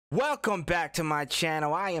Welcome back to my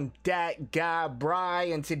channel. I am that guy Bry,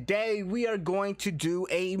 and today we are going to do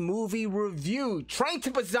a movie review, Train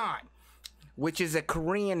to Busan, which is a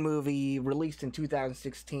Korean movie released in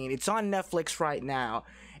 2016. It's on Netflix right now,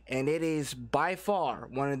 and it is by far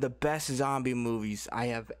one of the best zombie movies I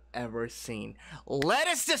have ever seen. Let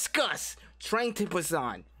us discuss Train to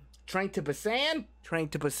Busan. Train to Busan? Train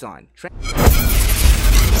to Busan.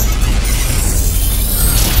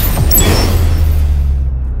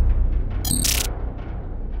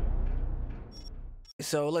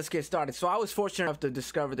 So let's get started. So I was fortunate enough to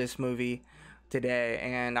discover this movie today,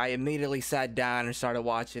 and I immediately sat down and started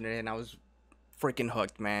watching it, and I was freaking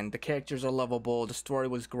hooked, man. The characters are lovable. The story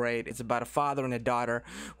was great. It's about a father and a daughter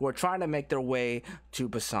who are trying to make their way to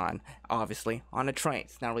Busan, obviously on a train.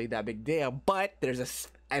 It's not really that big deal, but there's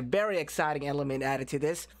a very exciting element added to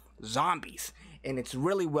this: zombies. And it's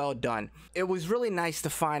really well done. It was really nice to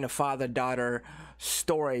find a father-daughter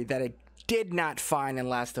story that it did not find in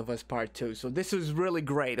Last of Us Part 2. So this was really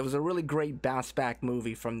great. It was a really great bounce back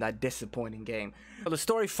movie from that disappointing game. The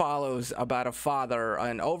story follows about a father,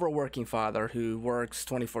 an overworking father who works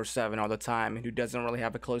 24/7 all the time and who doesn't really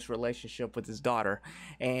have a close relationship with his daughter.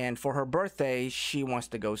 And for her birthday, she wants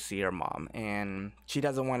to go see her mom, and she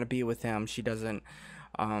doesn't want to be with him. She doesn't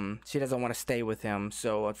want to stay with him.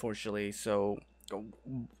 So unfortunately, so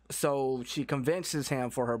she convinces him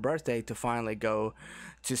for her birthday to finally go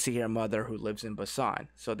to see her mother who lives in Busan.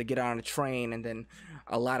 So they get on a train, and then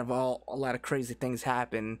a lot of crazy things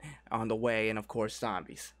happen on the way, and of course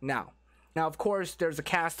zombies. Now of course there's a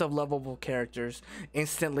cast of lovable characters.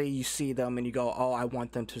 Instantly you see them and you go, oh, I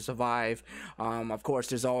want them to survive. Of course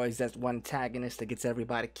there's always that one antagonist that gets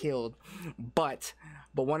everybody killed, but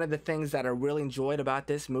one of the things that I really enjoyed about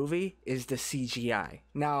this movie is the CGI.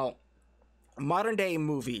 Now, modern day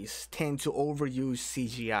movies tend to overuse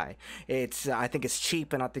CGI. I think it's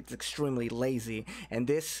cheap, and I think it's extremely lazy. And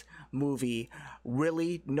this movie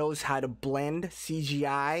really knows how to blend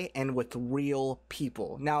CGI and with real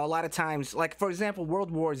people. Now, a lot of times, like for example, World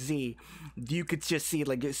War Z, you could just see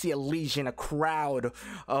a legion, a crowd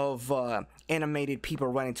of animated people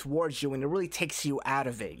running towards you, and it really takes you out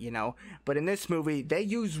of it, you know. But in this movie, they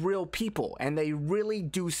use real people, and they really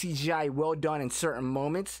do CGI well done in certain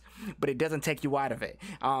moments, but it doesn't take you out of it.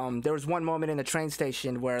 There was one moment in the train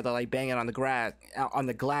station where they're like banging on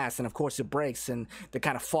the glass, and of course it breaks, and they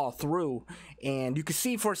kind of fall through, and you could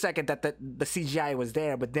see for a second that the CGI was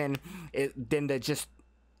there, but then they just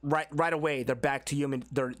right away they're back to human.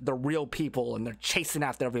 They're real people, and they're chasing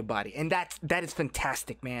after everybody, and that is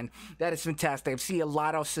fantastic, man. That is fantastic. I see a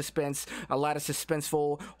lot of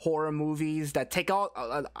suspenseful horror movies that take all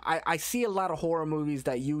I see a lot of horror movies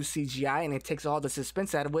that use CGI, and it takes all the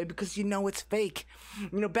suspense out of the way because you know it's fake.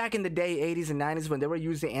 You know, back in the day, 80s and 90s, when they were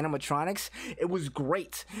using animatronics, it was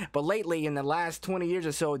great, but lately in the last 20 years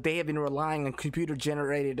or so, they have been relying on computer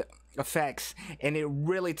generated effects, and it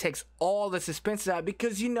really takes all the suspense out,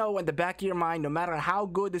 because you know in the back of your mind, no matter how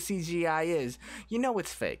good the CGI is, you know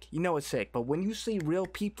it's fake. But when you see real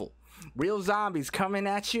people, real zombies coming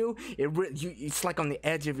at you, it's like on the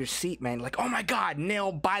edge of your seat, man. Like, oh my god,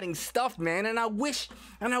 nail biting stuff, man. And I wish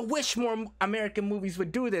more American movies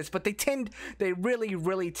would do this, but they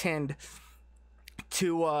really tend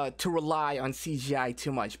to rely on CGI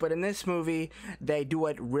too much. But in this movie, they do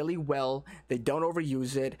it really well. They don't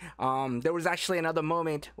overuse it. There was actually another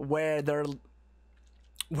moment where they're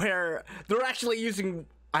actually using,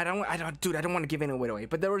 I don't want to give anything away,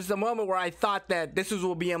 but there was a moment where I thought that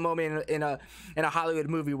will be a moment in a Hollywood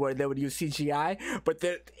movie where they would use CGI, but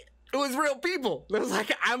it was real people. It was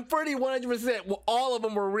like, I'm pretty 100%. Well, all of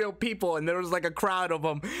them were real people, and there was like a crowd of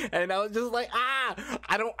them, and I was just like,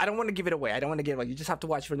 I don't want to give it away. You just have to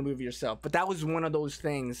watch for the movie yourself. But that was one of those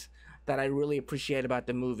things that I really appreciate about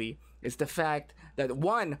the movie, is the fact that,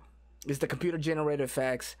 one, is the computer generated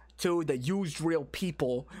effects. Two, they used real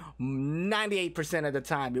people. 98% of the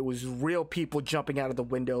time, it was real people jumping out of the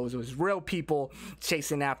windows. It was real people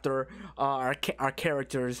chasing after our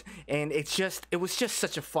characters, and it was just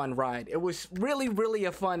such a fun ride. It was really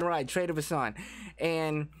a fun ride, Train to Busan.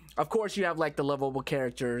 And of course, you have like the lovable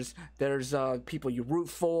characters. There's people you root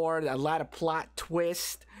for. A lot of plot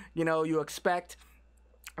twist. You know, you expect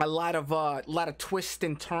a lot of twists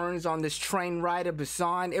and turns on this train ride to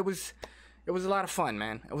Busan. It was a lot of fun,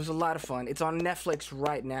 man. It was a lot of fun. It's on Netflix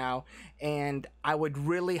right now, and I would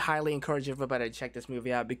really highly encourage everybody to check this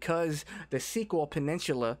movie out, because the sequel,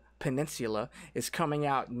 Peninsula, is coming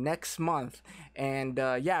out next month. And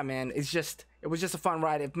yeah, man, it was just a fun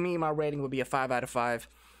ride. If my rating would be a 5 out of 5.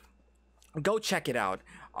 Go check it out.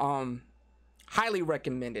 Highly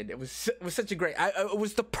recommended. It was such a great. It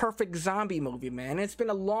was the perfect zombie movie, man. It's been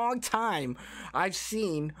a long time I've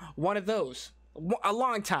seen one of those. A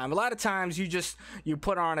long time. A lot of times you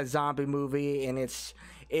put on a zombie movie and it's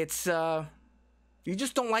you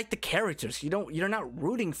just don't like the characters. You're not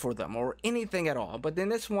rooting for them or anything at all. But then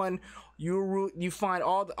this one, you find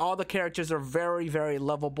all the characters are very, very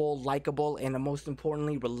lovable, likable, and most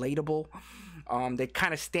importantly relatable. They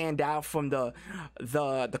kind of stand out from the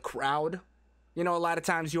crowd. You know, a lot of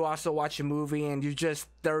times you also watch a movie and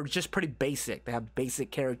they're just pretty basic. They have basic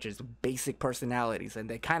characters, basic personalities, and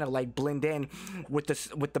they kind of like blend in with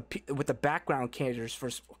the background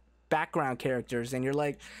characters, and you're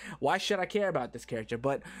like, why should I care about this character?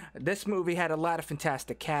 But this movie had a lot of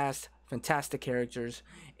fantastic cast, fantastic characters,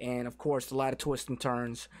 and of course a lot of twists and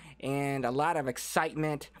turns and a lot of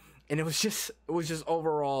excitement. And it was just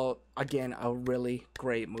overall, again, a really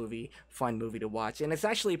great movie, fun movie to watch. And it's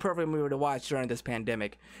actually a perfect movie to watch during this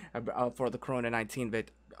pandemic for the Corona-19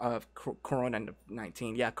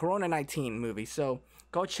 Corona-19 movie. So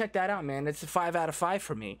go check that out, man. It's a 5 out of 5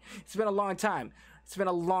 for me. It's been a long time. It's been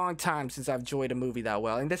a long time since I've enjoyed a movie that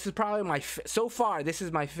well. And this is probably so far, this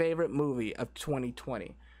is my favorite movie of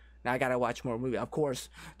 2020. Now I gotta watch more movies. Of course,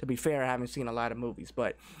 to be fair, I haven't seen a lot of movies.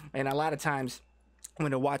 And a lot of times,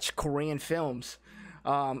 when I watch Korean films,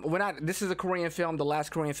 this is a Korean film. The last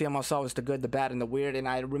Korean film I saw was The Good, the Bad, and the Weird, and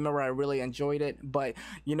I remember I really enjoyed it. But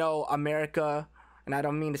you know, America, and I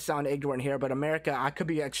don't mean to sound ignorant here, but America, I could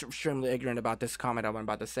be extremely ignorant about this comment I'm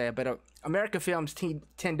about to say, but American films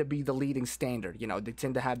tend to be the leading standard. You know, they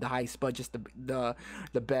tend to have the highest budgets, the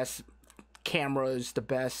best cameras, the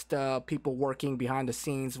best people working behind the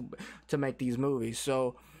scenes to make these movies.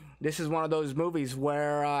 So this is one of those movies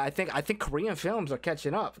where I think Korean films are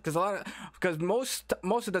catching up, because most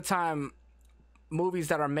of the time movies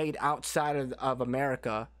that are made outside of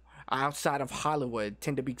America, outside of Hollywood,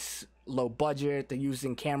 tend to be low budget. They're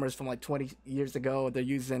using cameras from like 20 years ago. They're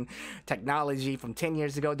using technology from 10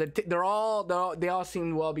 years ago. They all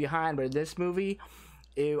seem well behind. But this movie,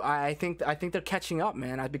 I think they're catching up,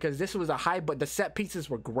 man, because this was but the set pieces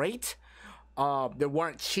were great. They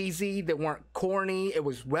weren't cheesy, they weren't corny, it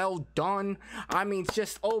was well done. I mean,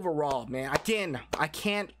 just overall, man, again, I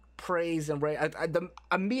can't praise and rate.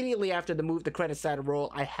 Immediately after the credits started to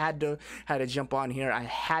roll, I had to jump on here. I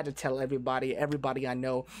had to tell everybody I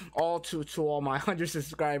know, to all my 100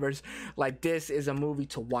 subscribers, like, this is a movie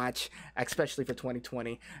to watch, especially for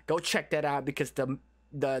 2020. Go check that out, because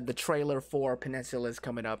the trailer for Peninsula is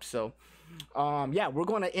coming up. So yeah, we're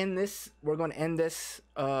going to end this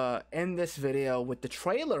video with the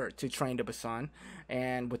trailer to Train to Busan.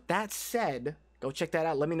 And with that said, go check that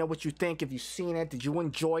out. Let me know what you think. If you've seen it, did you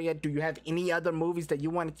enjoy it? Do you have any other movies that you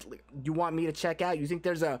want me to check out? You think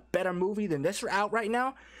there's a better movie than this out right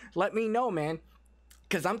now? Let me know, man.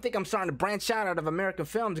 Because I'm starting to branch out of American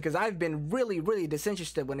films, because I've been really, really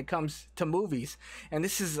disinterested when it comes to movies. And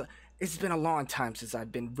it's been a long time since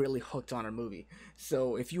I've been really hooked on a movie.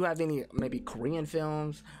 So if you have any, maybe Korean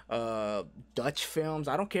films, Dutch films,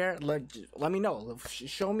 I don't care. Let me know.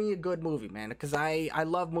 Show me a good movie, man. Because I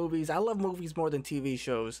love movies. I love movies more than TV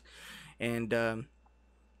shows. And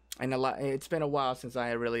it's been a while since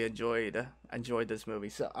I really enjoyed this movie.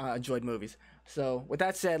 So enjoyed movies. So with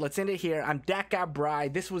that said, let's end it here. I'm Dat Guy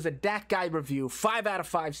Bride. This was a Dat Guy review. 5 out of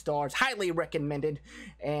 5 stars. Highly recommended.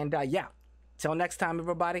 And yeah, till next time,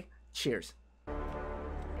 everybody. Cheers.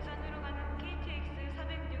 부산으로 가는 KTX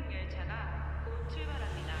 406 열차가 곧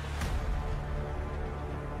출발합니다.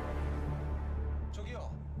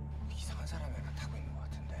 저기요, 이상한 사람이 하나 타고 있는 것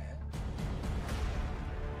같은데.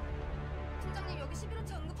 팀장님, 여기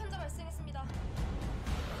 11호차 응급 환자 발생했습니다.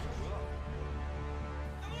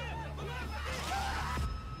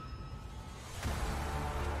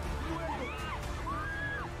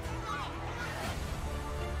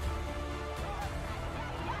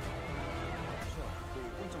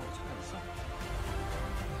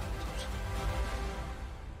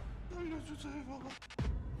 알려주세요.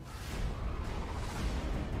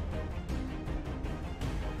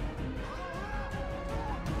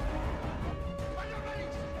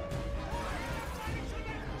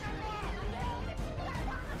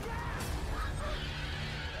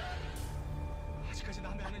 아직까지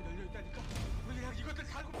남의 안에 열려 있다니까. 우리 그냥 이것들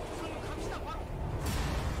달고 부산으로 갑시다, 바로.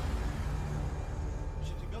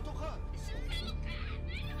 지금 몇 호칸?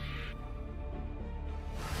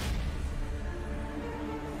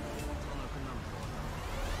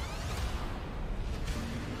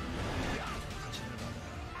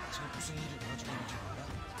 무슨 일이 벌어지고 있는지 몰라?